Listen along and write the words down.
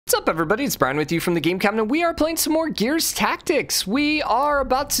What's up, everybody? It's Brian with you from TheGameCommon, and we are playing some more Gears Tactics. We are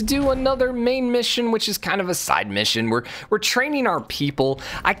about to do another main mission, which is kind of a side mission. We're training our people.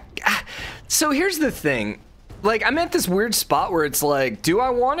 So here's the thing. Like, I'm at this weird spot where it's like, do I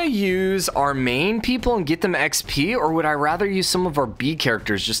want to use our main people and get them XP, or would I rather use some of our B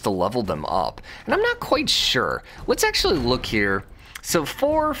characters just to level them up? And I'm not quite sure. Let's actually look here. So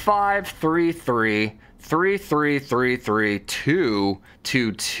 4, 5, 3, 3. 3, 3, 3, 3, 2,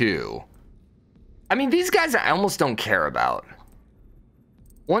 2, 2. I mean, these guys I almost don't care about.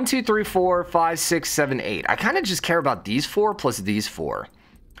 1, 2, 3, 4, 5, 6, 7, 8. I kind of just care about these 4 plus these 4.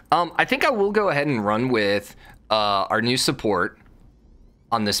 I think I will go ahead and run with our new support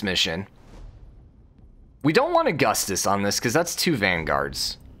on this mission. We don't want Augustus on this because that's 2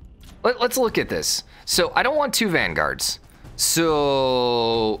 vanguards. Let's look at this. So I don't want 2 vanguards.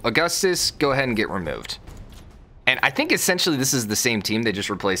 So Augustus, go ahead and get removed. And I think essentially this is the same team. They just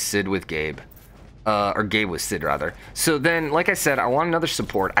replaced Sid with Gabe. Or Gabe with Sid, rather. So then, like I said, I want another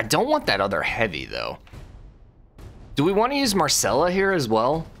support. I don't want that other heavy, though. Do we want to use Marcella here as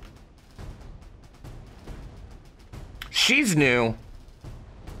well? She's new.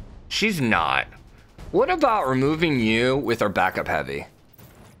 She's not. What about removing you with our backup heavy?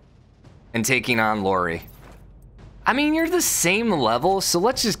 And taking on Lori? I mean, you're the same level, so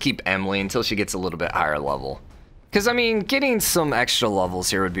let's just keep Emily until she gets a little bit higher level. Because, I mean, getting some extra levels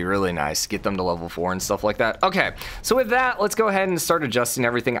here would be really nice. Get them to level 4 and stuff like that. Okay, so with that, let's go ahead and start adjusting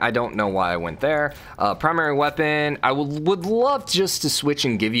everything. I don't know why I went there. Primary weapon. I would love just to switch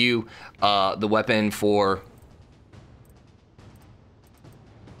and give you the weapon for...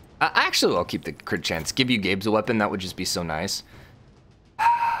 Actually, I'll keep the crit chance. Give you Gabe's a weapon. That would just be so nice.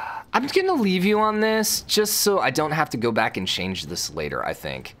 I'm just gonna leave you on this just so I don't have to go back and change this later, I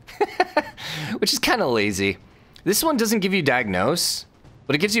think. Which is kind of lazy. This one doesn't give you diagnose,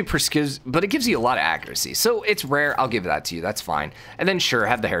 but it gives you a lot of accuracy. So it's rare. I'll give that to you. That's fine. And then sure,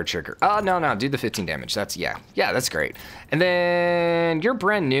 have the hair trigger. Oh, no, do the 15 damage. That's, yeah, that's great. And then you're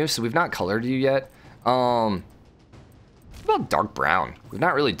brand new, so we've not colored you yet. What about dark brown? We've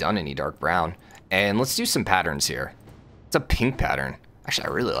not really done any dark brown. And let's do some patterns here. It's a pink pattern. Actually,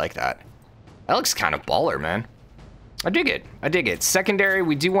 I really like that. That looks kind of baller, man. I dig it. I dig it. Secondary,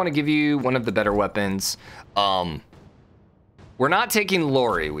 we do want to give you one of the better weapons. We're not taking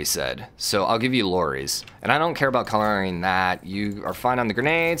Lori, we said. So I'll give you Lori's. And I don't care about coloring that. You are fine on the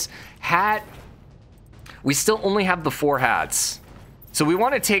grenades. Hat. We still only have the 4 hats. So we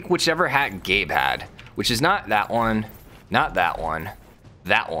want to take whichever hat Gabe had. Which is not that one. Not that one.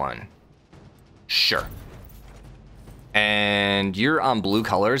 That one. Sure. And you're on blue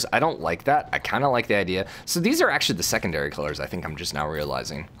colors. I don't like that. I kind of like the idea. So these are actually the secondary colors, I think I'm just now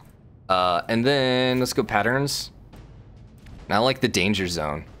realizing. And then let's go patterns. And I like the danger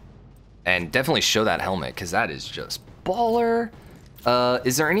zone. And definitely show that helmet, because that is just baller.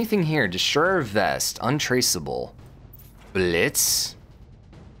 Is there anything here? Destroyer vest, untraceable. Blitz.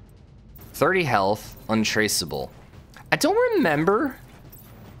 30 health, untraceable. I don't remember.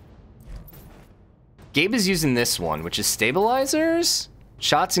 Gabe is using this one, which is stabilizers.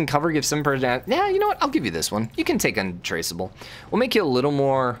 Shots and cover give 7%. Yeah, you know what? I'll give you this one. You can take untraceable. We'll make you a little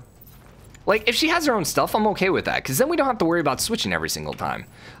more... Like, if she has her own stuff, I'm okay with that. Because then we don't have to worry about switching every single time.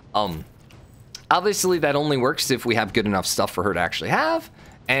 Obviously, that only works if we have good enough stuff for her to actually have.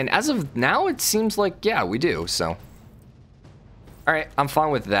 And as of now, it seems like, yeah, we do. So, alright, I'm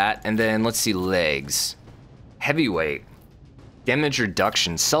fine with that. And then, let's see, legs. Heavyweight. Damage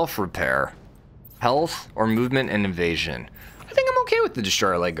reduction. Self-repair. Health or movement and evasion. I think I'm okay with the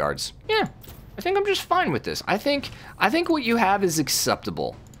destroyer leg guards. Yeah, I think I'm just fine with this. I think what you have is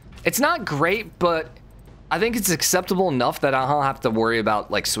acceptable. It's not great, but I think it's acceptable enough that I'll have to worry about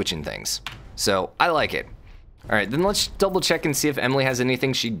like switching things. So I like it. All right, then let's double check and see if Emily has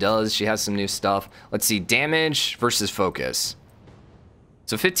anything. She does. She has some new stuff. Let's see, damage versus focus.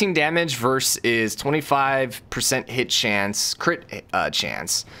 So 15 damage versus 25% hit chance, crit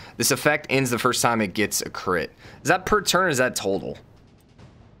chance. This effect ends the first time it gets a crit. Is that per turn or is that total?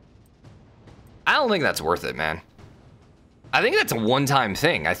 I don't think that's worth it, man. I think that's a one-time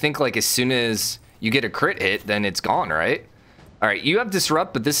thing. I think like as soon as you get a crit hit, then it's gone, right? All right, you have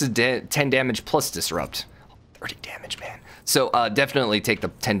disrupt, but this is 10 damage plus disrupt. 30 damage, man. So definitely take the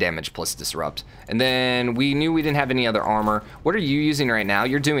 10 damage plus disrupt. And then we knew we didn't have any other armor. What are you using right now?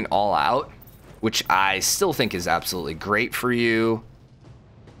 You're doing all out, which I still think is absolutely great for you.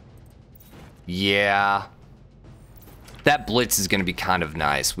 Yeah. That blitz is going to be kind of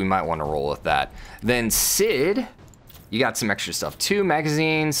nice. We might want to roll with that. Then Sid, you got some extra stuff. 2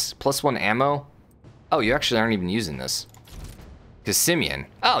 magazines, +1 ammo. Oh, you actually aren't even using this. Because Simeon.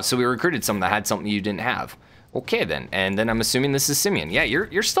 Oh, so we recruited someone that had something you didn't have. Okay, then. And then I'm assuming this is Simeon. Yeah,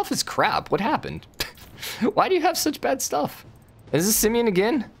 your stuff is crap. What happened? Why do you have such bad stuff? Is this Simeon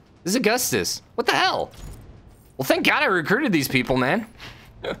again? This is Augustus. What the hell? Well, thank God I recruited these people, man.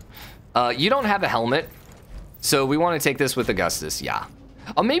 You don't have a helmet. So we want to take this with Augustus. Yeah.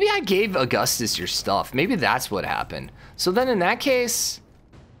 Oh, maybe I gave Augustus your stuff. Maybe that's what happened. So then in that case...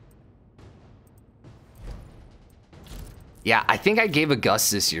 Yeah, I think I gave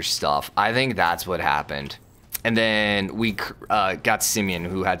Augustus your stuff. I think that's what happened. And then we got Simeon,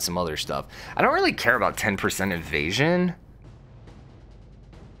 who had some other stuff. I don't really care about 10% evasion.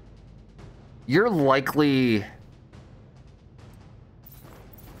 You're likely...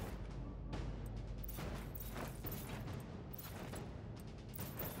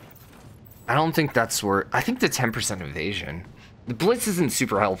 I don't think that's where... I think the 10% evasion. The blitz isn't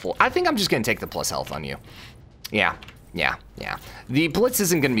super helpful. I think I'm just going to take the plus health on you. Yeah. The blitz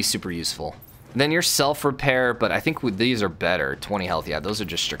isn't going to be super useful. Then your self-repair, but I think these are better. 20 health, yeah, those are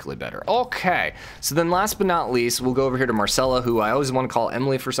just strictly better. Okay, so then last but not least, we'll go over here to Marcella, who I always want to call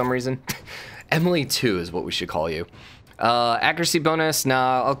Emily for some reason. Emily 2 is what we should call you. Accuracy bonus,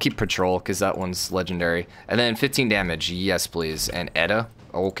 nah, I'll keep patrol, because that one's legendary. And then 15 damage, yes please. And Edda,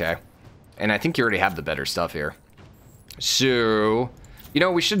 okay. And I think you already have the better stuff here. So, you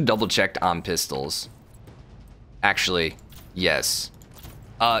know, we should double check on pistols. Actually, yes.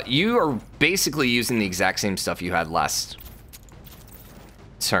 You are basically using the exact same stuff you had last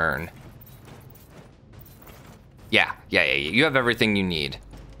turn. Yeah, you have everything you need.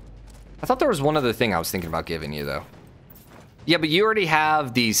 I thought there was one other thing I was thinking about giving you, though. Yeah, but you already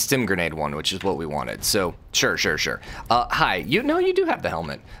have the stim grenade one, which is what we wanted. So, sure. Hi, you do have the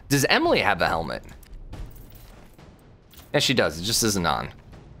helmet. Does Emily have the helmet? Yeah, she does. It just isn't on.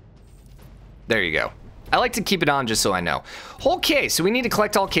 There you go. I like to keep it on just so I know. Okay, so we need to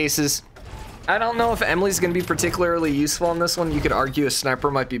collect all cases. I don't know if Emily's going to be particularly useful in this one. You could argue a sniper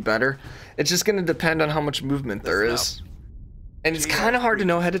might be better. It's just going to depend on how much movement there is. And it's kind of hard to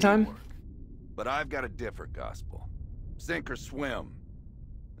know ahead of time. But I've got a different gospel. Sink or swim.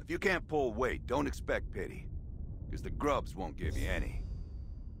 If you can't pull weight, don't expect pity. Because the grubs won't give you any.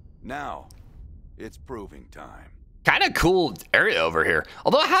 Now, it's proving time. Kind of cool area over here.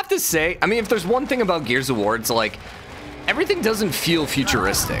 Although I have to say, I mean, if there's one thing about Gears of War, it's like, everything doesn't feel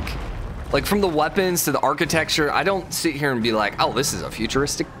futuristic. Like, from the weapons to the architecture, I don't sit here and be like, oh, this is a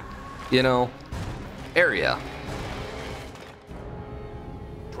futuristic, you know, area.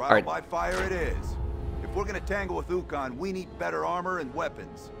 Trial by fire it is. If we're gonna tangle with Ukkon, we need better armor and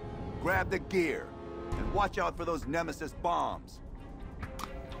weapons. Grab the gear, and watch out for those Nemesis bombs.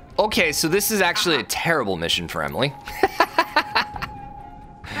 Okay, so this is actually a terrible mission for Emily.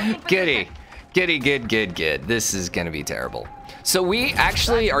 Good. This is gonna be terrible. So we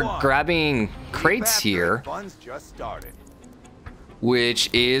actually are grabbing crates here,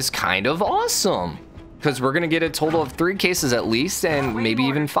 which is kind of awesome, because we're gonna get a total of 3 cases at least, and maybe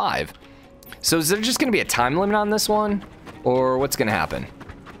even 5. So is there just gonna be a time limit on this one, or what's gonna happen?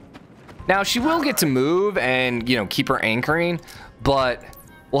 Now she will get to move and, you know, keep her anchoring, but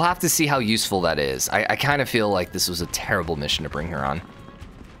we'll have to see how useful that is. I kind of feel like this was a terrible mission to bring her on.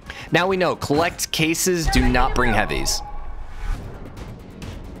 Now we know, collect cases, do not bring heavies.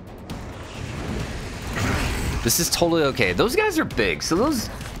 This is totally okay. Those guys are big, so those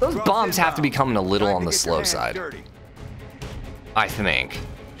bombs have to be coming a little on the slow side. I think.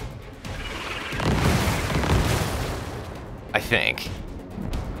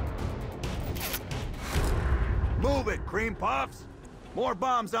 Move it, cream puffs. More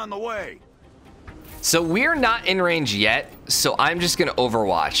bombs on the way. So we're not in range yet, so I'm just gonna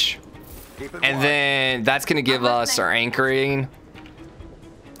overwatch. And then that's gonna give us our anchoring.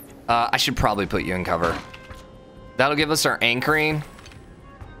 I should probably put you in cover. That'll give us our anchoring.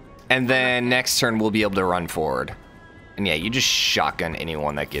 And then next turn we'll be able to run forward. And yeah, you just shotgun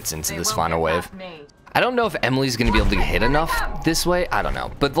anyone that gets into this final wave. I don't know if Emily's gonna be able to hit enough this way. I don't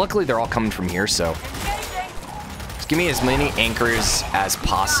know. But luckily they're all coming from here, so just give me as many anchors as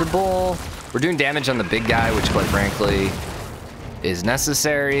possible. We're doing damage on the big guy, which quite frankly is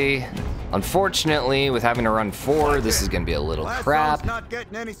necessary. Unfortunately, with having to run forward, this is gonna be a little crap. Not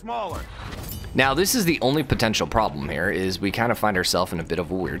getting any smaller. Now, this is the only potential problem here, is we kind of find ourselves in a bit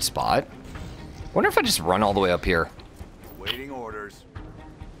of a weird spot. Wonder if I just run all the way up here. Waiting orders.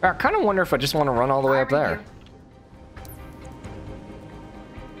 I kind of wonder if I just want to run all the way up there.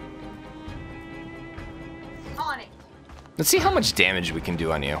 On it. Let's see how much damage we can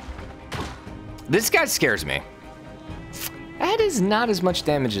do on you. This guy scares me. That is not as much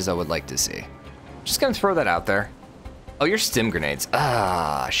damage as I would like to see. Just gonna throw that out there. Oh, you're stim grenades.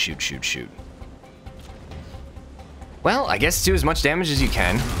 Ah, shoot, shoot, shoot. Well, I guess do as much damage as you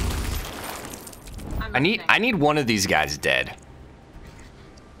can. I need one of these guys dead.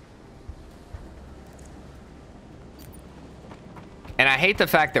 And I hate the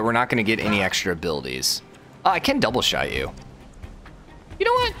fact that we're not going to get any extra abilities. Oh, I can double shot you. You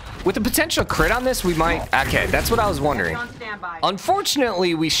know what? With the potential crit on this, we might... Okay, that's what I was wondering.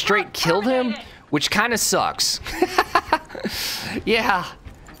 Unfortunately, we straight killed him, which kind of sucks. Yeah.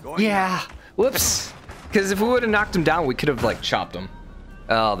 Yeah. Whoops. Because if we would have knocked him down, we could have, like, chopped him.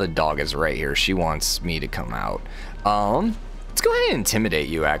 Oh, the dog is right here. She wants me to come out. Let's go ahead and intimidate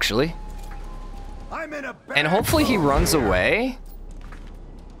you, actually. And hopefully he runs away.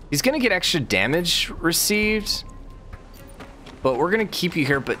 He's going to get extra damage received. But we're going to keep you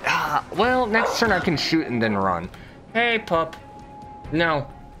here. But, well, next turn I can shoot and then run. Hey, pup.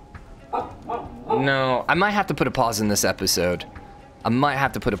 No. No. I might have to put a pause in this episode. Time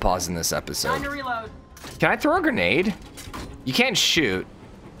to reload. Can I throw a grenade? You can't shoot.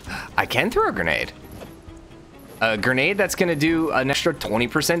 I can throw a grenade. A grenade that's going to do an extra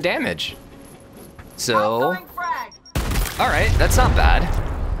 20% damage. So, all right, that's not bad.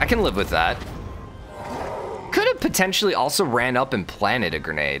 I can live with that. Could have potentially also ran up and planted a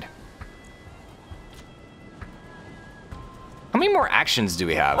grenade. How many more actions do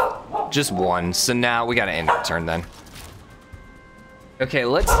we have? Just one. So now we got to end our turn then. Okay,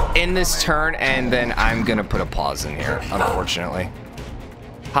 let's end this turn and then I'm going to put a pause in here, unfortunately.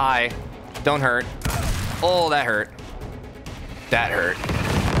 Hi. Don't hurt. Oh, that hurt. That hurt.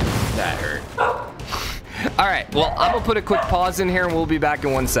 That hurt. All right, well, I'm gonna put a quick pause in here and we'll be back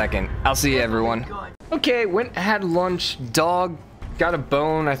in 1 second. I'll see you, everyone. Okay, went, had lunch. Dog got a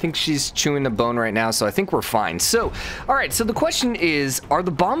bone. I think she's chewing the bone right now, so I think we're fine. So, all right, so the question is, are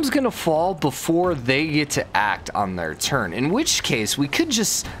the bombs gonna fall before they get to act on their turn? In which case, we could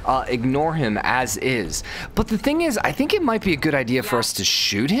just ignore him as is. But the thing is, I think it might be a good idea for us to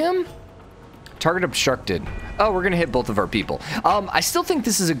shoot him. Target obstructed. Oh, we're gonna hit both of our people. I still think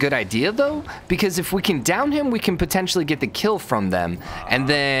this is a good idea though, because if we can down him, we can potentially get the kill from them, and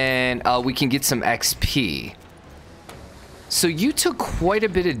then we can get some XP. So you took quite a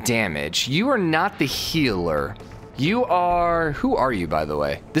bit of damage. You are not the healer. You are... Who are you, by the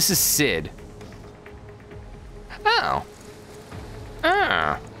way? This is Sid. Oh.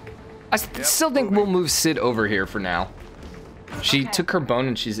 Ah. I still think we'll move Sid over here for now. She took her bone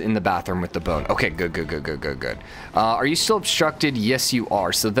and she's in the bathroom with the bone. Okay, good, good, good, good, good, good. Are you still obstructed? Yes, you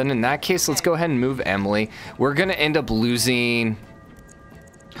are. So then in that case, let's go ahead and move Emily. We're going to end up losing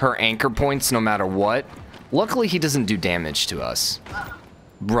her anchor points no matter what. Luckily, he doesn't do damage to us.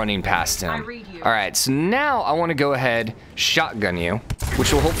 Running past him. All right, so now I want to go ahead, shotgun you,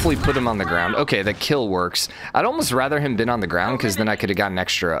 which will hopefully put him on the ground. Okay, the kill works. I'd almost rather him been on the ground because then I could have gotten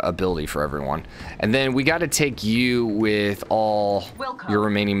extra ability for everyone. And then we got to take you with all your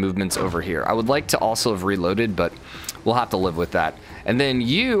remaining movements over here. I would like to also have reloaded, but we'll have to live with that. And then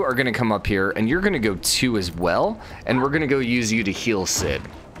you are going to come up here, and you're going to go 2 as well, and we're going to go use you to heal Sid.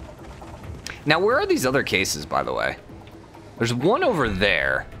 Now, where are these other cases, by the way? There's one over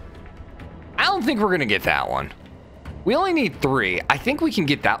there. I don't think we're going to get that one. We only need 3. I think we can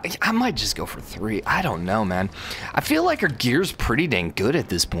get that. I might just go for 3. I don't know, man. I feel like our gear's pretty dang good at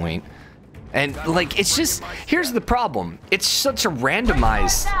this point. And, like, it's just... Here's the problem. It's such a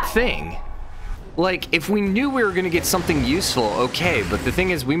randomized thing. Like, if we knew we were going to get something useful, okay. But the thing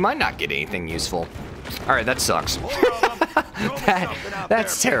is, we might not get anything useful. All right, that sucks.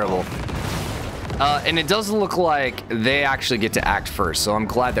 That's terrible. And it does look like they actually get to act first, so I'm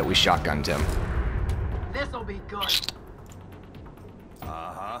glad that we shotgunned him. This'll be good.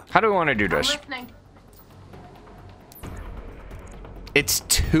 How do we want to do this? It's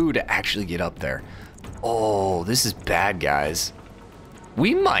 2 to actually get up there. Oh, this is bad, guys.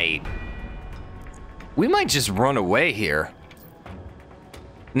 We might just run away here.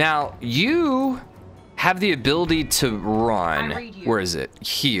 Now, you have the ability to run. Where is it?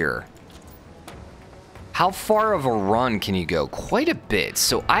 Here. How far of a run can you go? Quite a bit.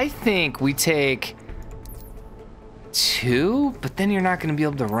 So I think we take 2, but then you're not going to be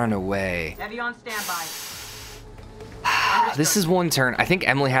able to run away. Heavy on standby. This is 1 turn. I think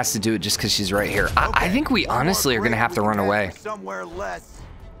Emily has to do it just because she's right here. I think we honestly are going to have to run away. Somewhere less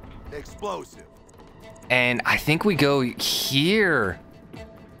explosive. And I think we go here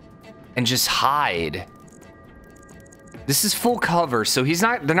and just hide. This is full cover, so they're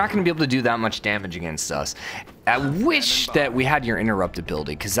not going to be able to do that much damage against us. I wish that we had your interrupt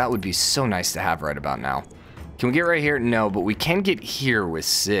ability, because that would be so nice to have right about now. Can we get right here? No, but we can get here with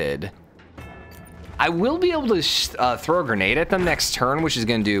Sid. I will be able to throw a grenade at them next turn, which is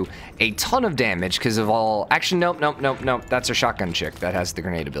going to do a ton of damage because of all... Actually, nope. That's a shotgun chick that has the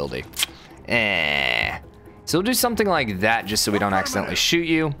grenade ability. So we'll do something like that just so we don't accidentally shoot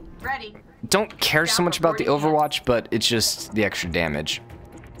you. Ready. Don't care so much about the Overwatch, but it's just the extra damage.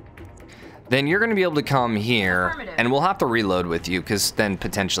 Then you're going to be able to come here, and we'll have to reload with you, because then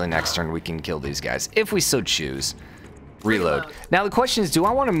potentially next turn we can kill these guys, if we so choose. Reload. Now the question is, do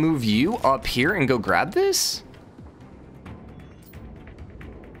I want to move you up here and go grab this?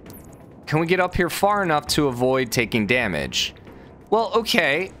 Can we get up here far enough to avoid taking damage? Well,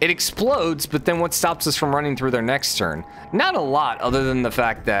 okay, it explodes, but then what stops us from running through their next turn? Not a lot, other than the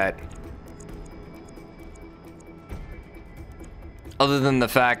fact that...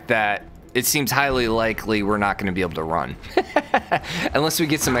 it seems highly likely we're not going to be able to run. Unless we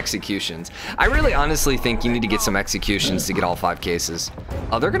get some executions. I really honestly think you need to get some executions to get all 5 cases.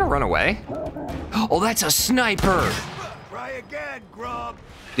 Oh, they're going to run away? Oh, that's a sniper! Try again, grub.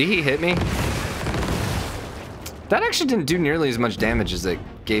 Did he hit me? That actually didn't do nearly as much damage as it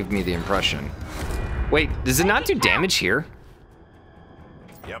gave me the impression. Wait, does it not do damage here?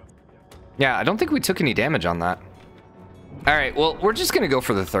 Yep. Yeah, I don't think we took any damage on that. All right, well, we're just going to go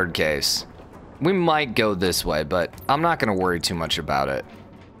for the 3rd case. We might go this way, but I'm not going to worry too much about it.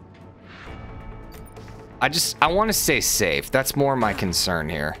 I want to stay safe. That's more my concern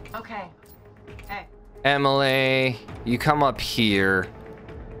here. Okay. Hey. Emily, you come up here.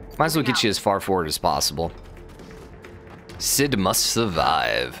 Might as well get you as far forward as possible. Sid must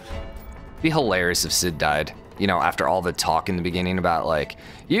survive. Be hilarious if Sid died. You know, after all the talk in the beginning about, like,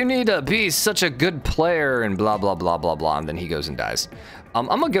 you need to be such a good player and blah, blah, blah, blah, blah, and then he goes and dies. I'm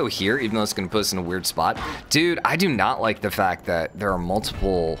gonna go here, even though it's gonna put us in a weird spot. Dude, I do not like the fact that there are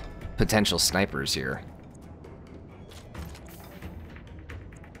multiple potential snipers here.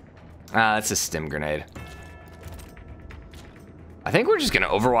 Ah, that's a stim grenade. I think we're just gonna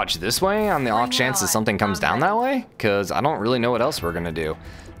Overwatch this way on the off chance that something comes down that way, because I don't really know what else we're gonna do.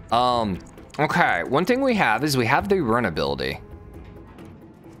 Okay, one thing we have is we have the run ability.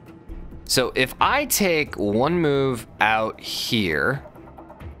 So if I take one move out here,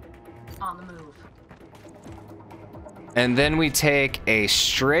 On the move. and then we take a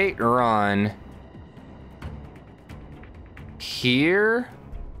straight run here.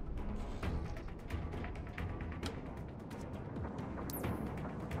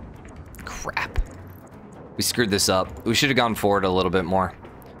 Crap. We screwed this up. We should have gone forward a little bit more.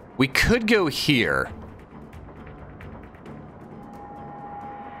 We could go here.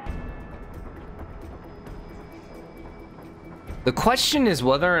 The question is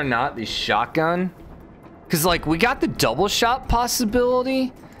whether or not the shotgun, because like we got the double shot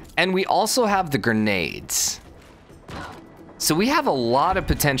possibility and we also have the grenades. So we have a lot of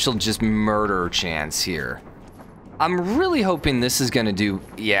potential just murder chance here. I'm really hoping this is gonna do,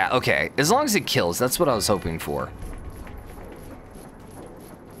 yeah, okay. As long as it kills, that's what I was hoping for.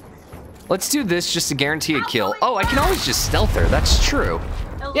 Let's do this just to guarantee a kill. Oh, I can always just stealth her. That's true.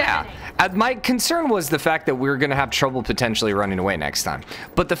 Yeah. My concern was the fact that we were going to have trouble potentially running away next time.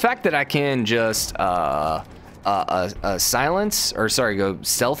 But the fact that I can just silence, or sorry, go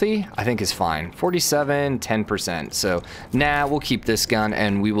stealthy, I think is fine. 47, 10%. So now we'll keep this gun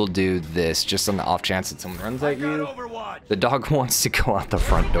and we will do this just on the off chance that someone runs at you. The dog wants to go out the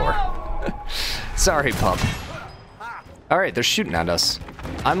front door. Sorry, pup. All right, they're shooting at us.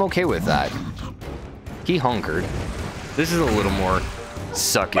 I'm okay with that. He hunkered. This is a little more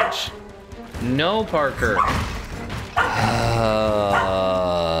suckage. No, Parker.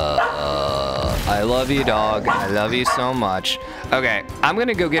 I love you, dog. I love you so much. Okay, I'm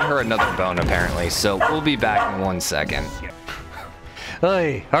gonna go get her another bone, apparently, so we'll be back in 1 second.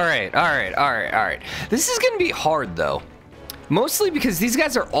 Hey, all right. This is gonna be hard, though. Mostly because these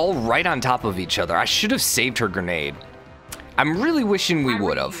guys are all right on top of each other. I should have saved her grenade. I'm really wishing we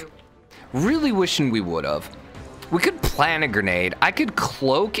would have. Really wishing we would have. We could plant a grenade. I could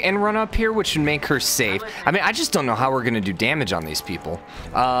cloak and run up here, which would make her safe. I mean, I just don't know how we're gonna do damage on these people.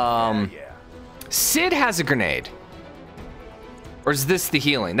 Sid has a grenade. Or is this the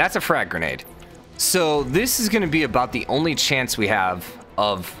healing? That's a frag grenade. So this is gonna be about the only chance we have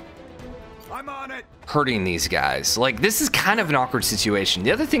of hurting these guys. Like, this is kind of an awkward situation.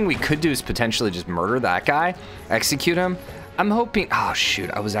 The other thing we could do is potentially just murder that guy, execute him. I'm hoping, oh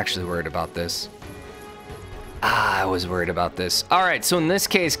shoot, I was actually worried about this. I was worried about this. All right, so in this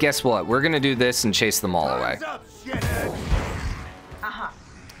case, guess what? We're gonna do this and chase them all away.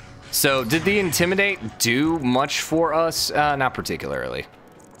 So did the Intimidate do much for us? Not particularly.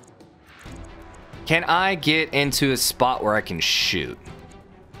 Can I get into a spot where I can shoot?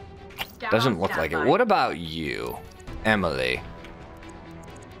 Doesn't look like it. What about you, Emily?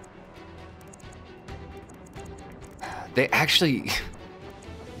 They actually...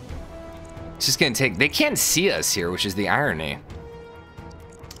 It's just gonna take... They can't see us here, which is the irony.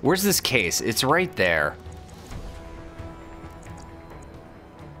 Where's this case? It's right there.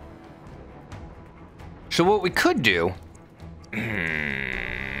 So what we could do...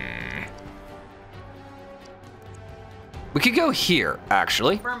 We could go here,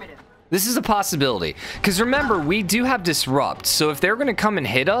 actually. Affirmative. This is a possibility. Because remember, we do have disrupt. So if they're going to come and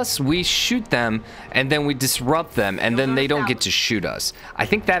hit us, we shoot them, and then we disrupt them, and then they don't get to shoot us. I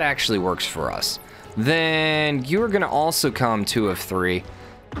think that actually works for us. Then you're going to also come 2 of 3.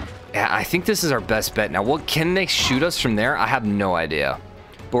 Yeah, I think this is our best bet. Now, what can they shoot us from there? I have no idea.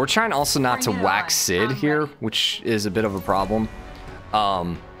 But we're trying also not to whack Sid here, which is a bit of a problem.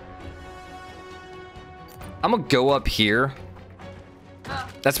 I'm going to go up here.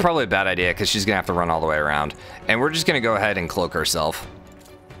 That's probably a bad idea because she's going to have to run all the way around. And we're just going to go ahead and cloak herself.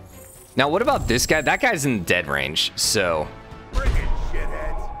 Now, what about this guy? That guy's in dead range, so... Bring it,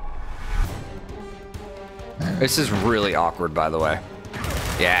 shitheads. This is really awkward, by the way.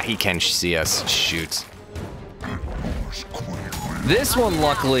 Yeah, he can see us. Shoot. This one,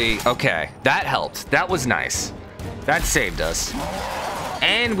 luckily... Okay, that helped. That was nice. That saved us.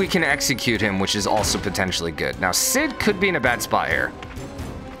 And we can execute him, which is also potentially good. Now, Sid could be in a bad spot here.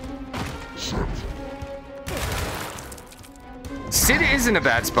 Sid is in a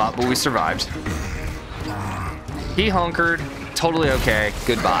bad spot, but we survived. He hunkered. Totally okay.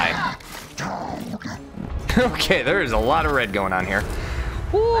 Goodbye. Okay, there is a lot of red going on here.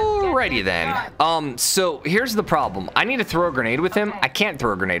 Alrighty then. So here's the problem. I need to throw a grenade with him. I can't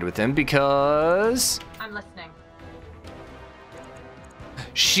throw a grenade with him because... I'm listening.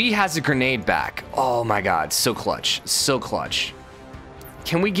 She has a grenade back. Oh my god, so clutch. So clutch.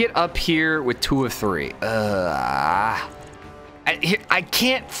 Can we get up here with 2 of 3? I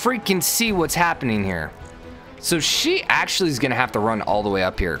can't freaking see what's happening here. So she actually is going to have to run all the way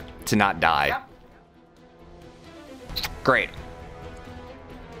up here to not die. Yep. Great.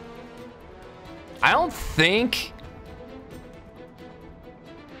 I don't think...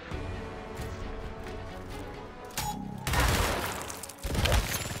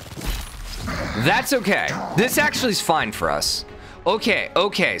 That's okay. This actually is fine for us.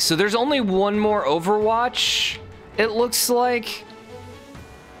 Okay, so there's only one more Overwatch, it looks like.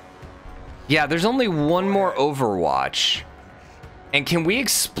 Yeah, there's only one more Overwatch. And can we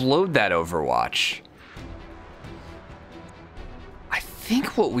explode that Overwatch? I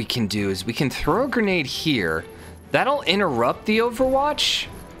think what we can do is we can throw a grenade here. That'll interrupt the Overwatch.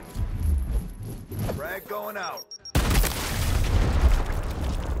 Frag going out.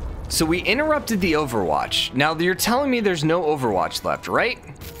 So we interrupted the Overwatch. Now you're telling me there's no Overwatch left, right?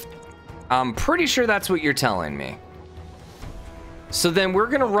 I'm pretty sure that's what you're telling me. So then we're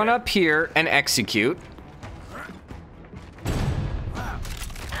gonna run up here and execute.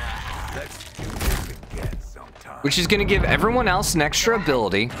 Which is gonna give everyone else an extra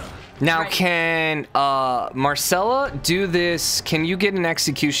ability. Now can Marcella do this? Can you get an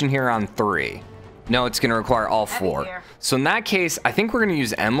execution here on 3? No, it's gonna require all 4. So in that case, I think we're gonna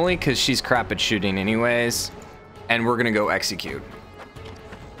use Emily because she's crap at shooting anyways. And we're gonna go execute.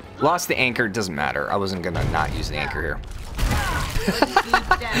 Lost the anchor, doesn't matter. I wasn't gonna not use the anchor here.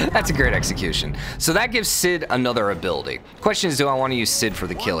 That's a great execution. So that gives Sid another ability. Question is, do I want to use Sid for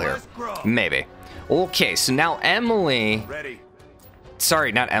the kill here? Maybe. Okay, so now Emily...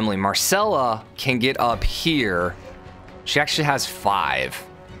 Sorry, not Emily. Marcella can get up here. She actually has 5.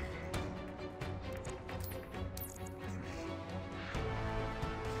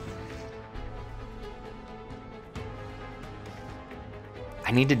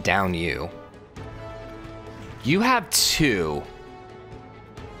 I need to down you. You have 2.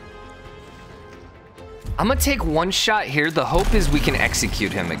 I'm gonna take 1 shot here. The hope is we can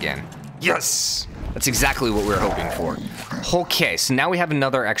execute him again. Yes! That's exactly what we were hoping for. Okay, so now we have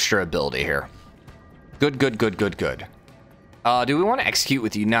another extra ability here. Good. Do we want to execute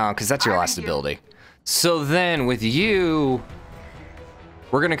with you? No, because that's your last ability. So then with you,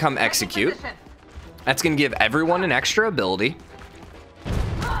 we're gonna come execute. That's gonna give everyone an extra ability.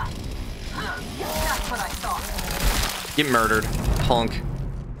 Get murdered, punk.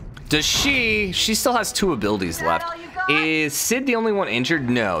 Does she still has 2 abilities left. Is Sid the only one injured?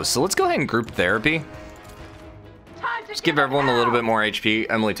 No. So let's go ahead and group therapy. Just give everyone a little bit more HP.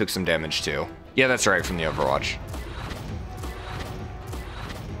 Emily took some damage too. Yeah, that's right, from the Overwatch.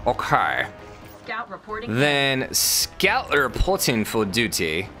 Okay. Scout reporting. Then Scout reporting for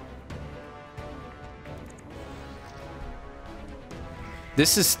duty.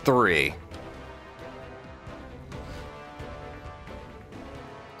 This is 3.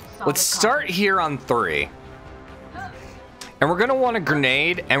 Let's start here on 3. And we're gonna want a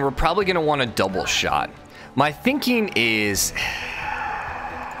grenade, and we're probably gonna want a double shot. My thinking is,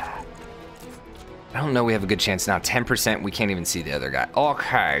 I don't know, we have a good chance now. 10%, we can't even see the other guy.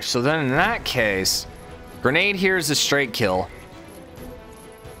 Okay, so then in that case, grenade here is a straight kill.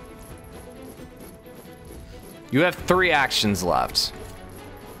 You have 3 actions left.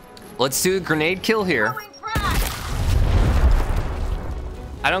 Let's do a grenade kill here.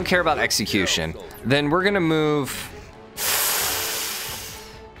 I don't care about execution. Then we're gonna move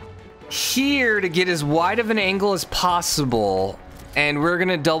here to get as wide of an angle as possible, and we're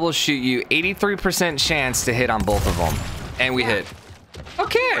gonna double shoot you. 83% chance to hit on both of them, and we hit.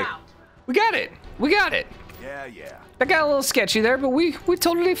 Okay, we got it. We got it. Yeah. That got a little sketchy there, but we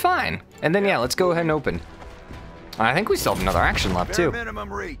totally fine. And then yeah, let's go ahead and open. I think we still have another action left too.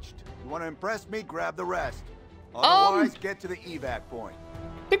 Minimum reached. You want to impress me? Grab the rest. Otherwise, get to the evac point.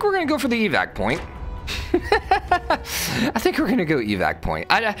 I think we're gonna go for the evac point. I think we're gonna go evac point.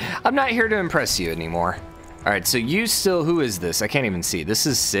 I'm not here to impress you anymore. All right, so you still, who is this? I can't even see. This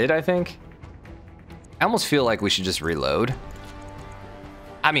is Sid, I think. I almost feel like we should just reload.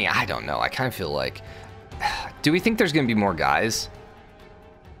 I mean, I don't know. I kind of feel like, do we think there's gonna be more guys?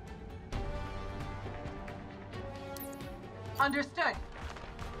 Understood.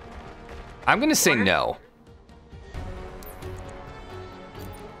 I'm gonna say no.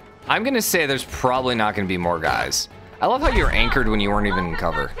 I'm gonna say there's probably not gonna be more guys. I love how you were anchored when you weren't even in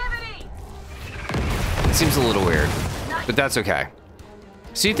cover. It seems a little weird, but that's okay.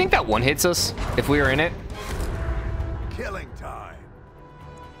 So you think that one hits us if we were in it? Killing time.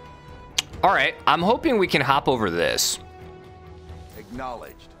 All right, I'm hoping we can hop over this.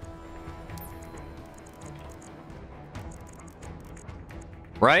 Acknowledged.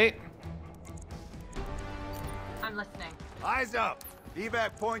 Right? I'm listening. Eyes up.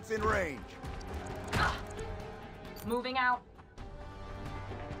 Evac points in range. Moving out.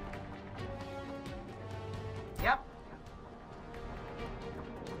 Yep.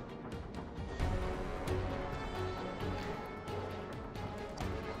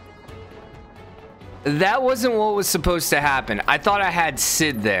 That wasn't what was supposed to happen. I thought I had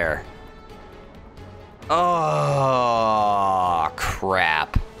Sid there. Oh,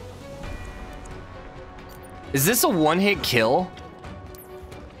 crap. Is this a one-hit kill?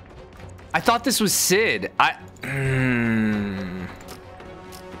 I thought this was Sid. I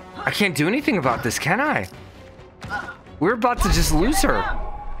can't do anything about this, can I? We're about to just lose her.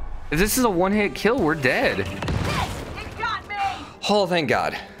 If this is a one-hit kill, we're dead. It got me. Oh, thank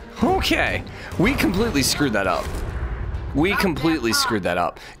God. Okay. We completely screwed that up. We completely screwed that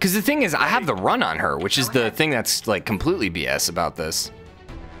up. Because the thing is, I have the run on her, which is the thing that's like completely BS about this.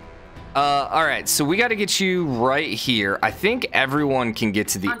 All right, so we got to get you right here. I think everyone can get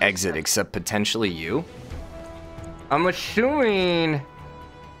to the exit except potentially you. I'm assuming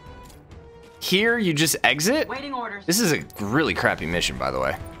here you just exit. Waiting orders. This is a really crappy mission, by the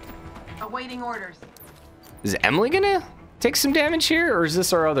way. Awaiting orders. Is Emily gonna take some damage here, or is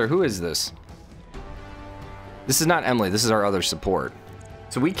this our other? Who is this? This is not Emily. This is our other support.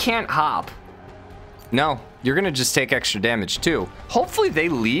 So we can't hop. No, you're gonna just take extra damage too. Hopefully they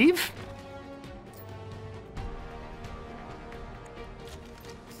leave.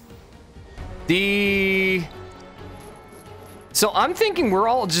 So I'm thinking we're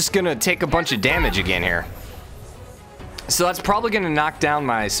all just gonna take a bunch of damage again here. So that's probably gonna knock down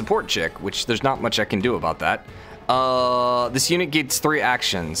my support chick, which there's not much I can do about that. This unit gets 3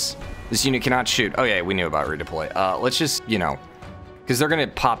 actions. This unit cannot shoot. Oh yeah, we knew about redeploy. Let's just, you know, because they're gonna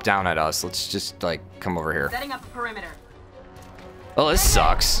pop down at us. Let's just like come over here. Setting up a perimeter. Oh, this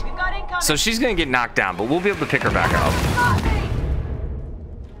sucks. We've got incoming. So she's gonna get knocked down, but we'll be able to pick her back up.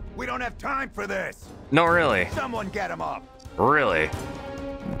 We don't have time for this. No, really. Someone get him up. Really?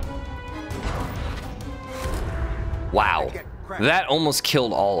 Wow. That almost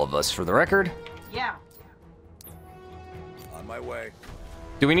killed all of us, for the record. Yeah. On my way.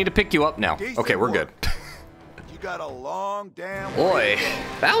 Do we need to pick you up now? Okay, we're good. You got a long damn Boy,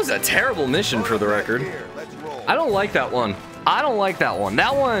 that was a terrible mission, for the record. I don't like that one. I don't like that one.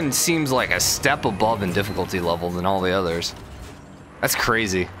 That one seems like a step above in difficulty level than all the others. That's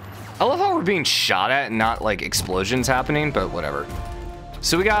crazy. I love how we're being shot at and not like explosions happening, but whatever.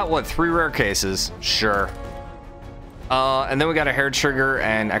 So we got, what, 3 rare cases? Sure. And then we got a hair trigger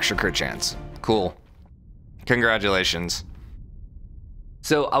and extra crit chance. Cool. Congratulations.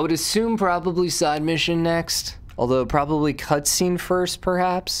 So I would assume probably side mission next, although probably cutscene first,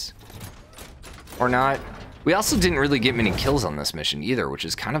 perhaps, or not. We also didn't really get many kills on this mission either, which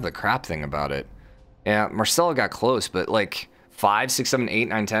is kind of the crap thing about it. Yeah, Marcella got close, but like 5, 6, 7, 8,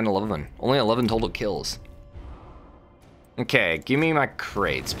 9, 10, 11. Only 11 total kills. Okay, give me my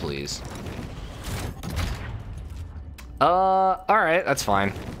crates, please. Alright, that's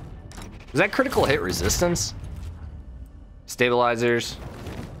fine. Is that critical hit resistance? Stabilizers.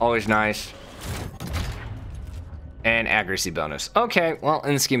 Always nice. And accuracy bonus. Okay, well,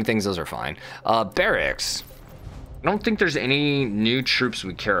 in the scheme of things, those are fine. Barracks. I don't think there's any new troops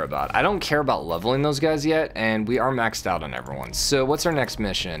we care about. I don't care about leveling those guys yet, and we are maxed out on everyone. So what's our next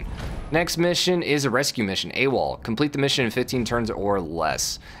mission? Next mission is a rescue mission, AWOL. Complete the mission in 15 turns or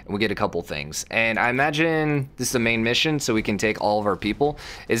less, and we get a couple things. And I imagine this is the main mission, so we can take all of our people.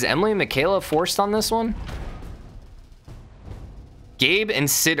 Is Emily and Michaela forced on this one? Gabe and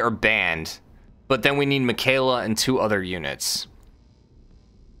Sid are banned, but then we need Michaela and 2 other units.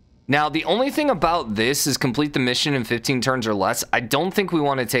 Now, the only thing about this is complete the mission in 15 turns or less. I don't think we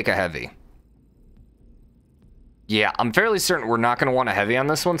want to take a heavy. Yeah, I'm fairly certain we're not going to want a heavy on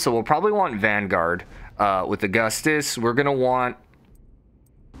this one, so we'll probably want Vanguard with Augustus. We're going to want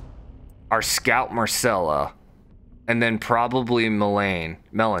our scout Marcella, and then probably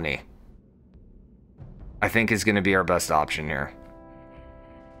Melanie. I think is going to be our best option here.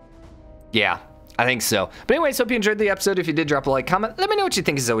 Yeah, I think so. But anyways, hope you enjoyed the episode. If you did, drop a like, comment. Let me know what you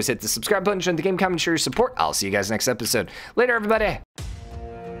think. As always, hit the subscribe button, join the game, comment, share your support. I'll see you guys next episode. Later, everybody.